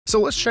So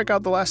let's check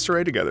out the last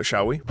array together,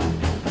 shall we?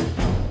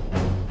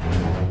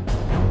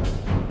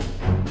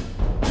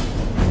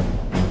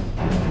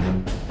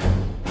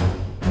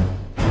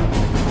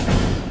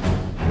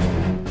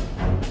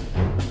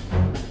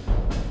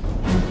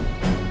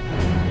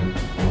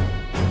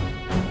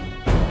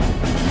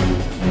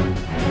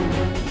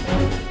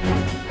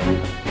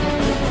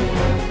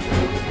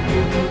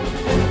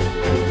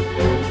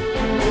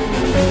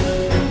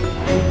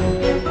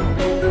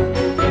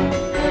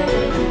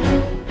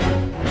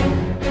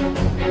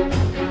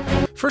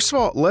 First of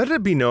all, let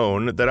it be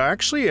known that I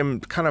actually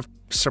am kind of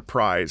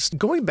surprised.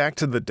 Going back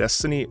to the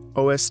Destiny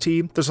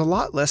OST, there's a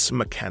lot less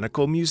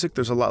mechanical music,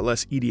 there's a lot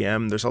less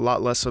EDM, there's a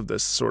lot less of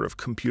this sort of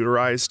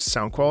computerized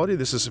sound quality.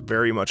 This is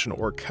very much an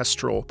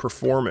orchestral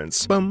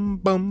performance. Bum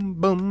bum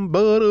bum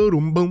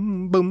ba-da-dum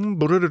bum bum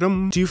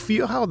ba-da-dum. Do you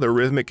feel how the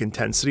rhythmic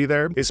intensity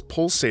there is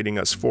pulsating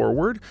us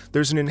forward?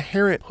 There's an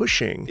inherent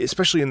pushing,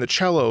 especially in the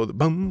cello, the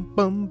bum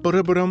bum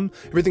ba-da-ba-dum.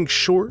 Everything's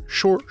short,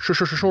 short, short,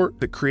 short, short.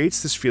 That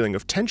creates this feeling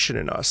of tension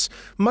in us,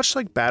 much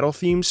like battle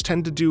themes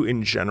tend to do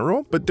in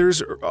general, but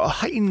there's a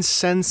heightened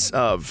sense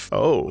of,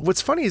 oh.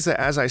 What's funny is that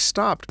as I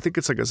stopped, I think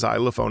it's like a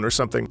xylophone or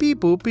something,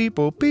 beep boop, beep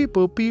boop, beep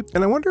boop, beep.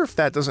 And I wonder if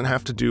that doesn't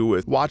have to do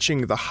with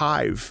watching the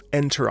hive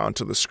enter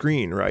onto the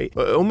screen, right?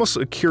 Almost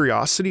a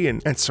curiosity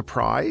and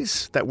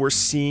surprise that we're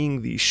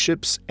seeing these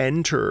ships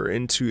enter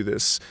into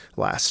this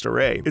last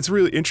array. It's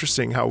really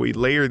interesting how we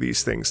layer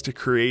these things to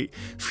create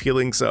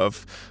feelings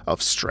of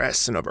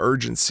stress and of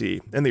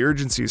urgency, and the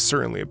urgency is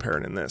certainly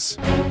apparent in this.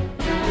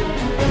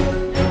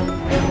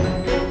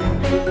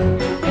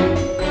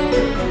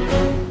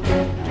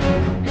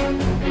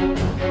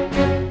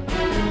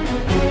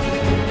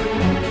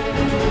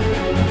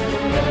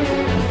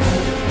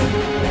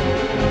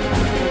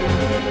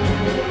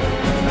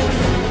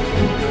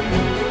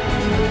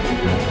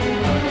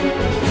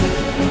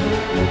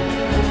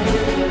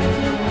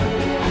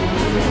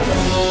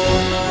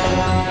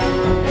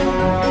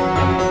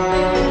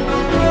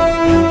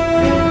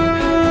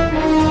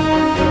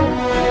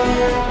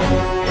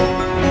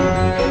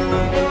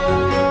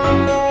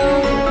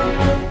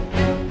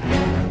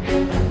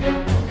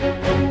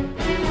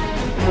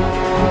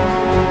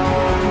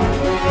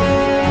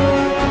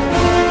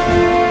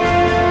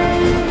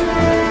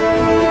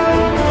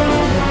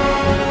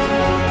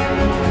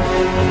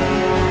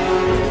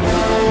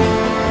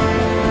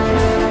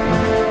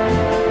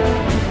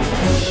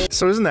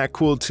 So isn't that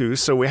cool too?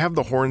 So we have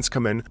the horns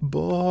come in. Ba,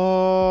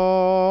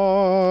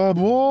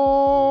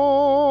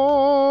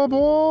 ba,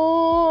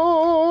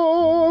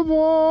 ba,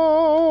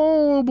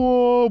 ba,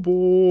 ba,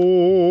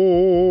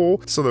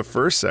 ba. So the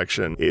first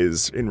section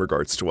is in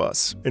regards to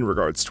us, in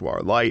regards to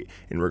our light,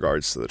 in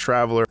regards to the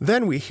traveler.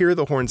 Then we hear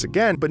the horns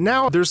again, but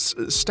now there's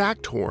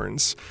stacked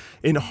horns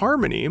in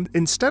harmony.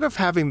 Instead of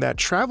having that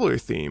traveler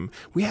theme,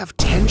 we have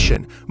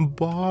tension.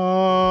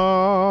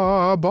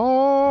 Ba,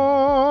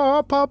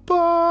 ba, ba,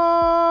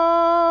 ba.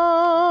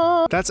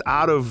 That's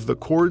out of the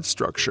chord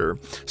structure.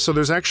 So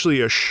there's actually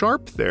a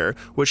sharp there,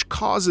 which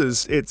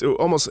causes it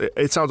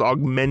sounds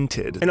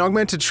augmented. An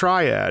augmented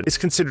triad is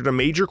considered a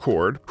major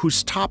chord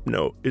whose top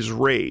note is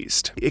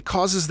raised. It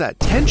causes that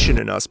tension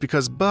in us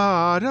because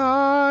ba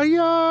da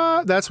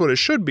ya, that's what it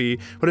should be,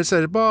 but it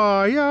says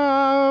ba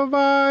ya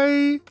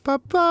vai ba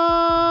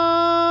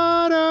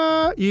ba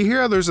da. You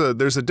hear there's a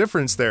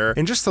difference there,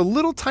 and just a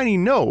little tiny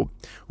note,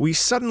 we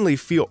suddenly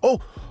feel, oh,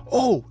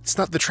 it's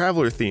not the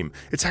traveler theme.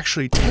 It's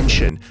actually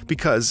tension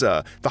because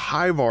the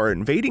hive are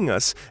invading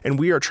us and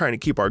we are trying to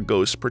keep our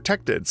ghosts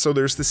protected. So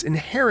there's this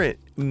inherent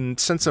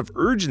sense of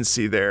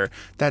urgency there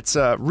that's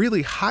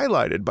really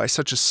highlighted by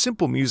such a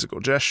simple musical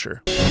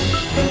gesture.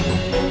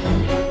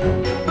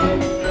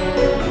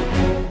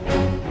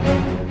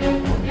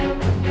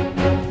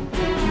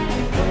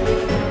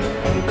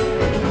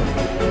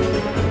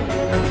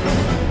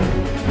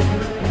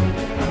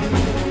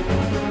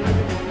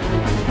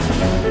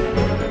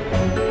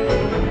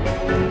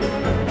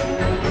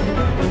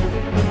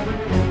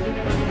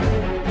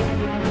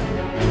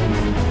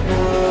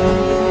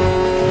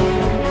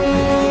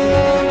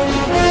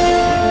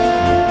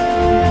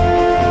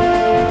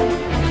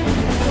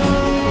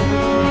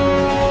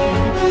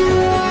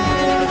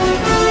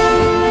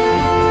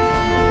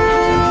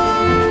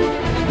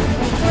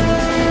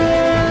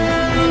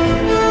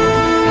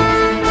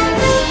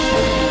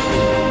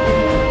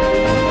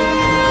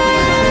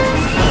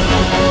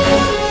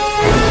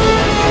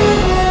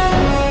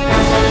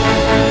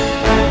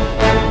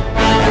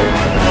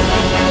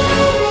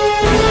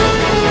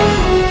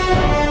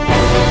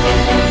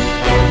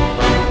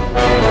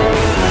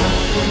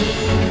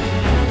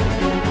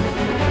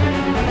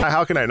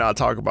 How can I not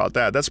talk about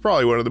that? That's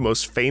probably one of the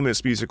most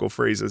famous musical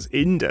phrases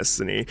in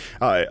Destiny.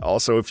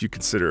 Also, if you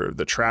consider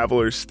the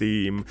Traveler's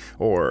theme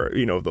or,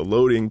 you know, the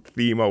loading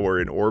theme while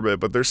we're in orbit,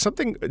 but there's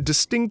something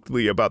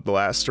distinctly about the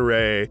last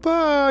array.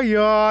 Ba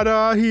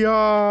yada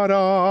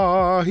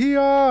yada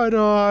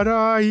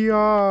yada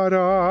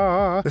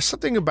yada. There's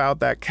something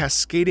about that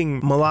cascading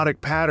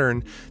melodic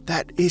pattern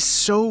that is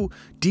so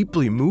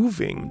deeply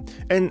moving.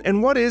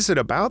 And what is it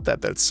about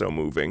that that's so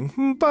moving?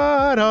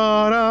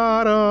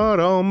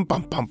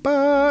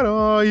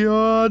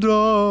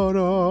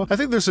 I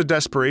think there's a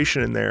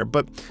desperation in there,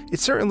 but it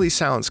certainly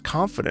sounds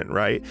confident,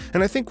 right?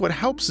 And I think what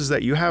helps is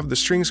that you have the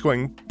strings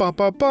going ba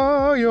ba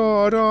ba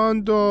ya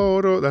don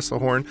do do. That's the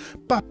horn.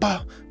 Ba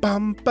ba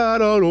bam ba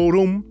da do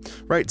dum.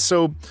 Right?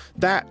 So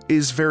that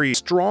is very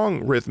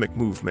strong rhythmic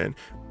movement.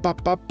 Ba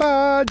ba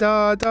ba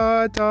da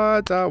da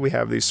da da. We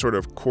have these sort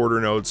of quarter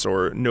notes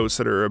or notes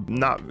that are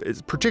not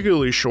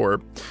particularly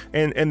short,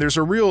 and there's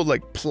a real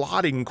like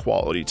plodding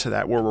quality to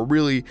that where we're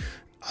really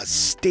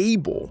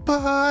stable.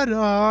 Ba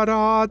da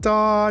da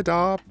da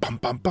da bum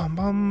bum bum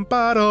bum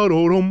ba da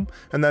do dum,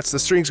 and that's the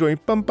strings going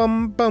bum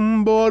bum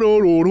bum ba da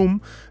do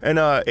dum, and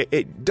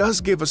it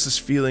does give us this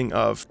feeling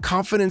of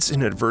confidence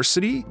in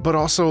adversity, but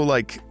also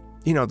like,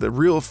 you know, the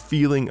real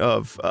feeling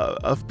of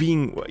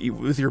being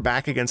with your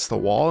back against the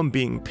wall and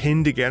being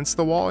pinned against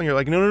the wall, and you're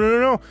like, no, no, no, no,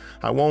 no,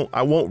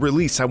 I won't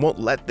release, I won't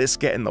let this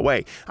get in the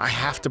way. I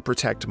have to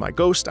protect my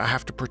ghost, I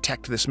have to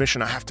protect this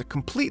mission, I have to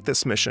complete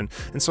this mission.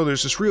 And so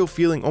there's this real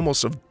feeling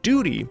almost of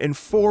duty and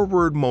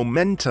forward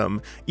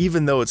momentum,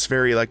 even though it's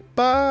very like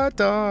ba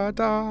da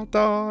da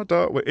da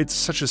da. It's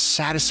such a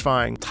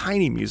satisfying,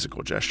 tiny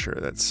musical gesture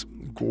that's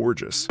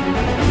gorgeous.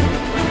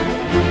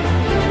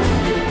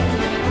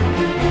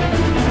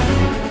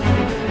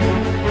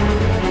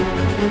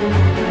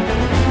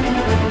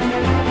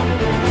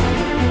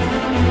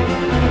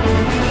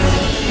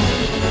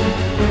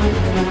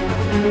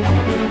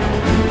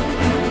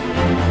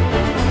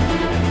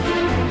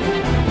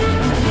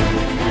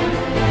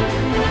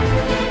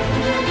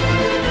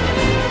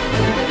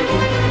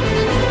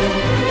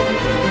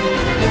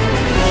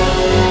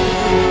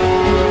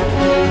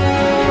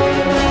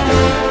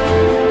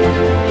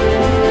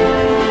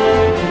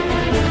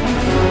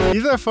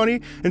 Isn't that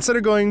funny? Instead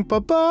of going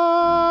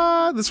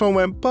ba-ba, this one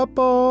went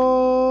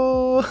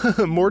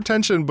ba-ba. More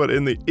tension, but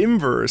in the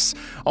inverse.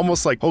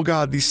 Almost like, oh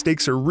God, these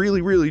stakes are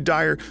really, really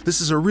dire.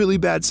 This is a really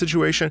bad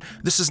situation.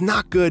 This is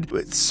not good.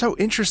 It's so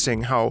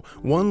interesting how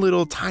one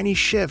little tiny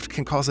shift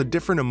can cause a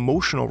different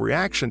emotional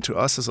reaction to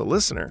us as a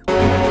listener.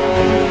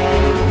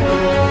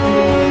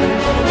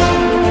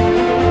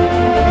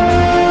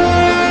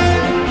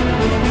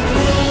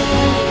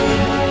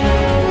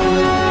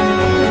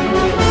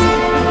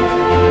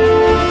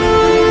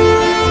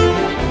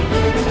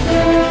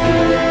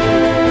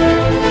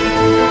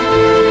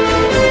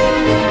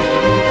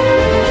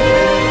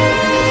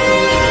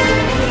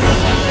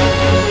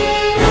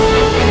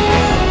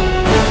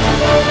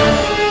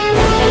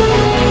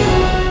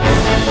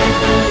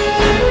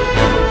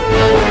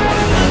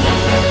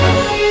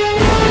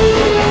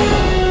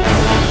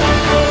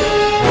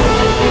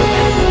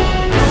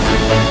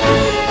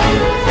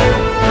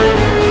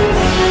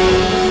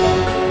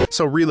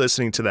 So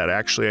re-listening to that,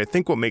 actually, I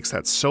think what makes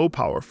that so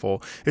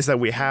powerful is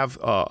that we have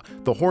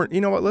the horn. You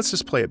know what? Let's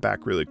just play it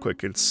back really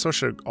quick. It's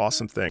such an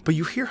awesome thing. But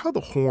you hear how the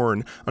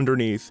horn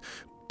underneath,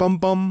 bum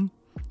bum,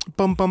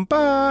 bum bum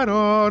ba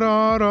da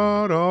da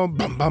da da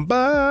bum bum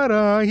ba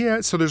da.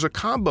 Yeah. So there's a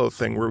combo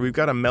thing where we've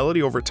got a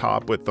melody over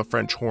top with the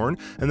French horn,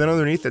 and then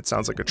underneath it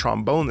sounds like a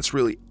trombone that's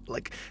really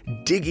like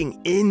digging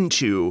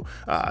into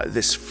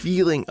this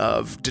feeling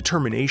of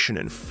determination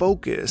and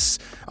focus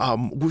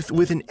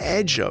with an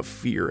edge of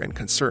fear and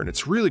concern.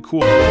 It's really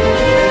cool.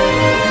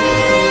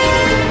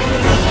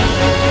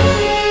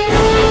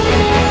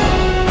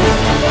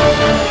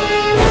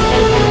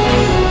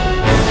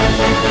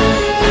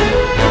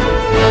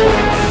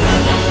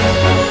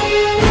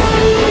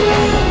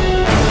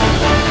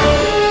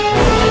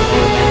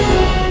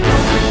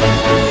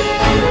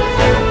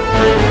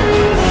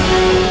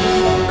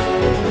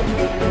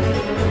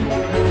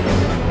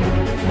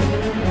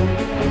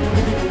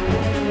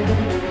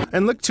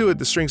 And look to it,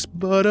 the strings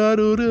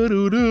definitely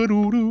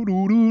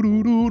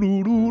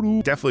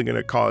going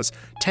to cause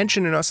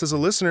tension in us as a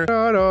listener.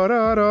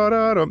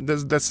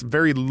 That's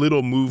very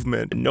little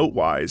movement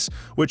note-wise,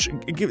 which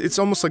it's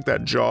almost like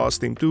that Jaws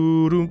theme,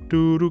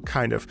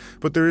 kind of.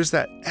 But there is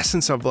that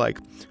essence of like,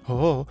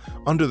 oh,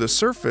 under the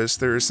surface,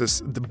 there's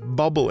the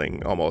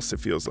bubbling almost, it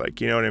feels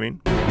like, you know what I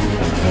mean?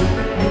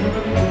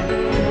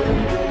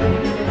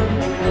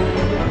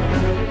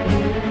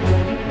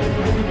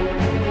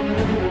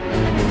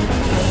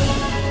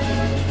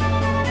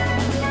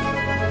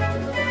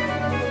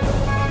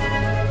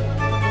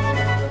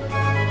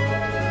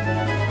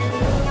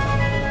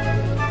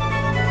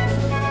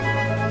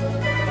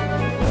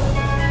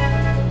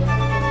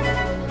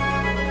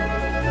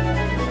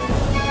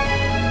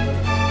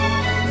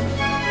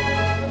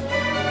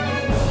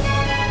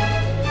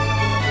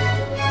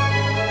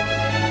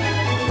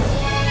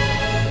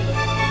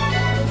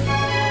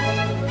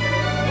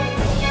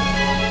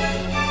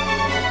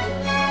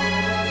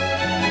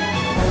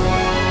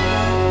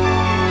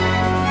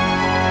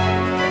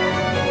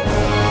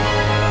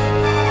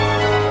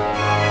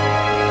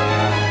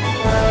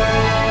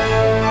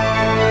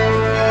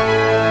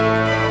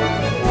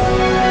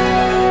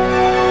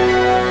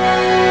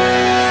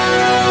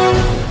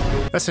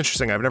 That's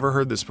interesting. I've never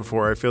heard this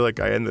before. I feel like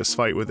I end this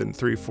fight within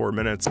 3-4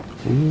 minutes.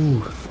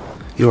 Ooh,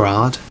 you're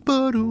hard.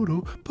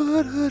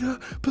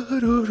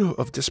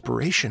 Of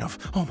desperation, of,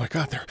 oh my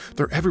God,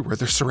 they're everywhere.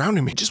 They're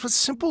surrounding me. Just with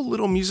simple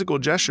little musical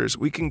gestures,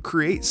 we can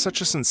create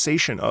such a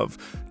sensation of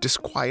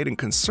disquiet and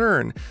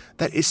concern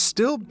that it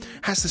still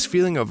has this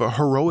feeling of a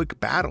heroic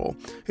battle.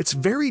 It's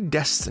very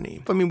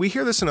Destiny. I mean, we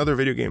hear this in other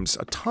video games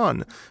a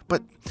ton,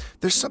 but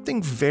there's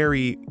something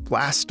very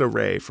Blast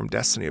Array from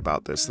Destiny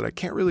about this that I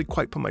can't really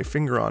quite put my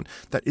finger on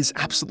that is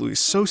absolutely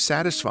so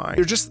satisfying.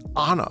 They're just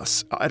on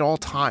us at all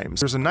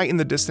times. There's a knight in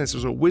the distance,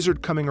 there's a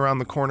wizard coming around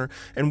the corner,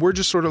 and we're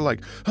just sort of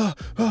like,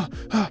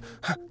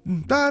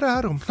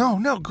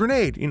 no,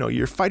 grenade. You know,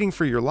 you're fighting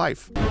for your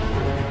life.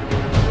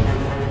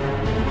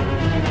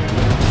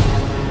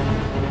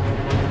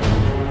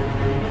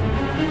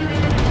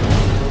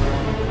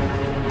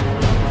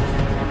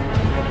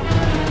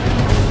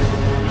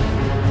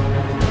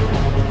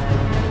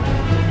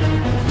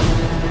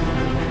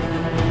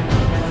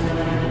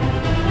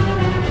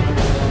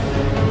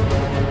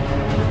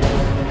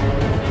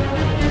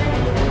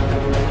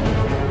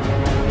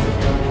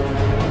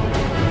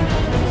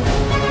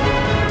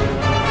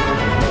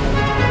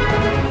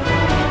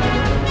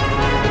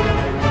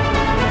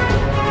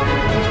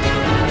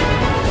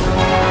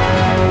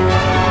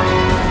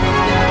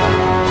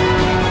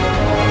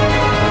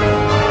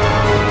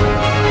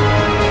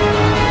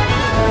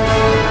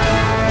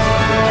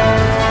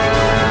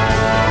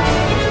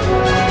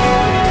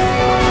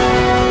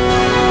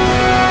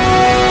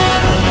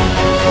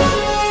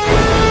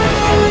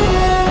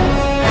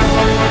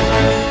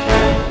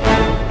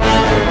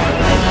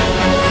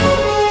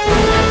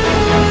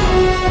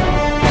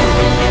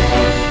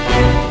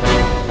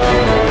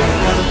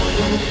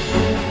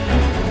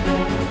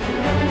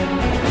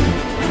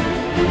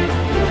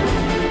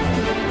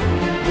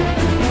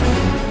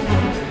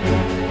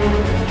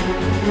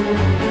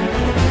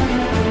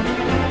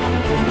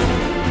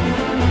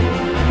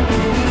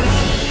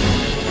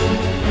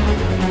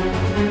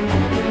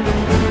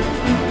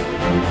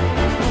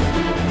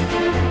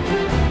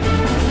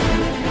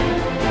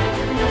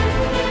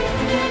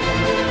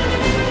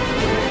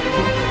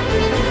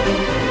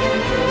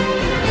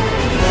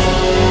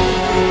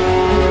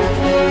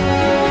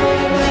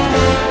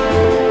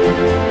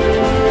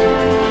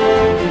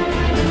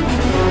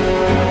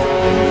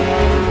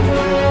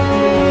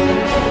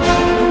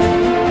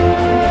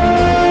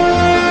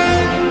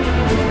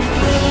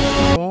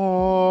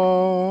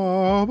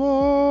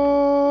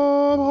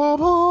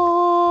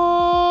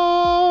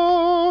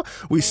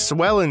 We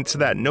swell into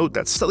that note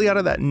that's slightly out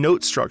of that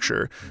note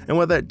structure, and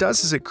what that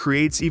does is it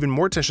creates even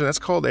more tension. That's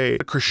called a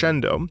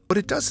crescendo. What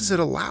it does is it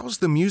allows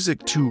the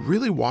music to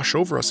really wash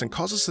over us and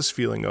causes this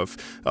feeling of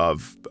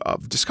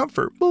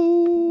discomfort.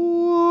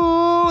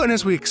 And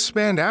as we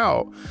expand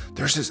out,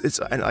 there's this, it's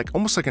like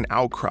almost like an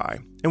outcry.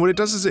 And what it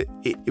does is it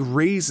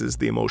raises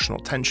the emotional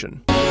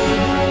tension.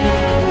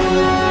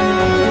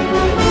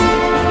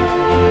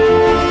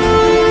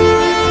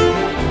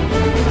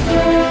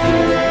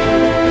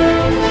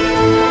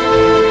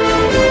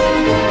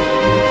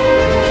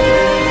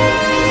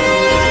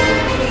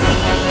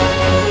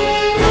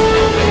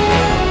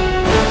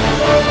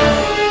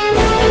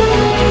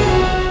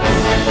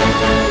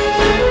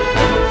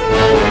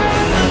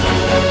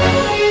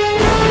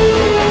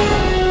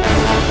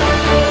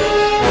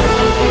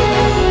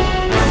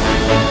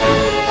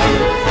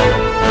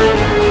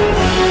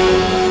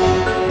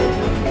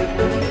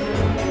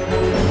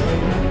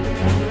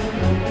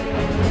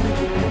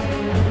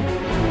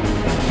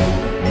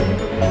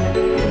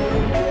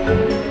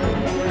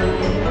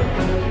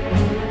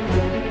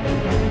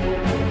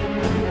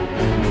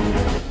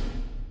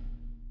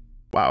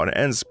 Wow, and it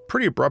ends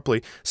pretty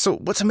abruptly. So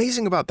what's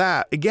amazing about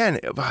that, again,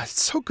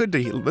 it's so good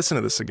to listen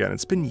to this again.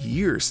 It's been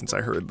years since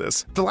I heard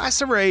this. The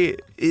Last Array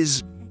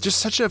is just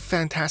such a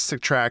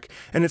fantastic track,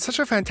 and it's such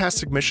a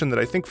fantastic mission that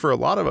I think for a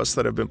lot of us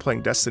that have been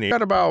playing Destiny,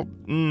 got about,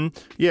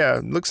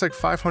 looks like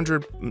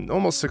 500,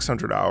 almost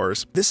 600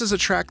 hours. This is a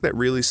track that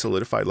really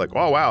solidified, like,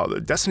 oh wow,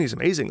 the Destiny's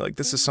amazing. Like,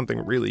 this is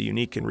something really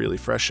unique and really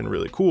fresh and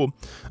really cool.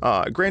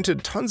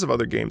 Granted, tons of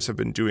other games have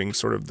been doing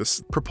sort of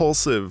this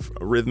propulsive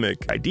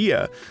rhythmic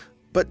idea,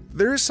 but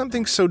there is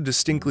something so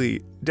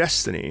distinctly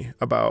Destiny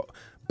about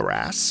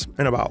brass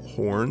and about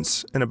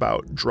horns and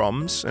about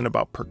drums and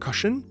about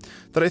percussion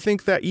that I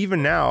think that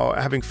even now,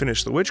 having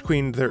finished The Witch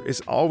Queen, there is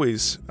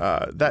always,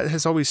 that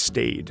has always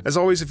stayed. As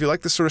always, if you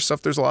like this sort of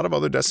stuff, there's a lot of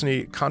other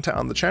Destiny content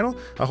on the channel.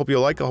 I hope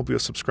you'll like, I hope you'll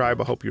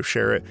subscribe, I hope you'll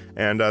share it,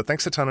 and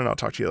thanks a ton, and I'll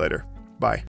talk to you later. Bye.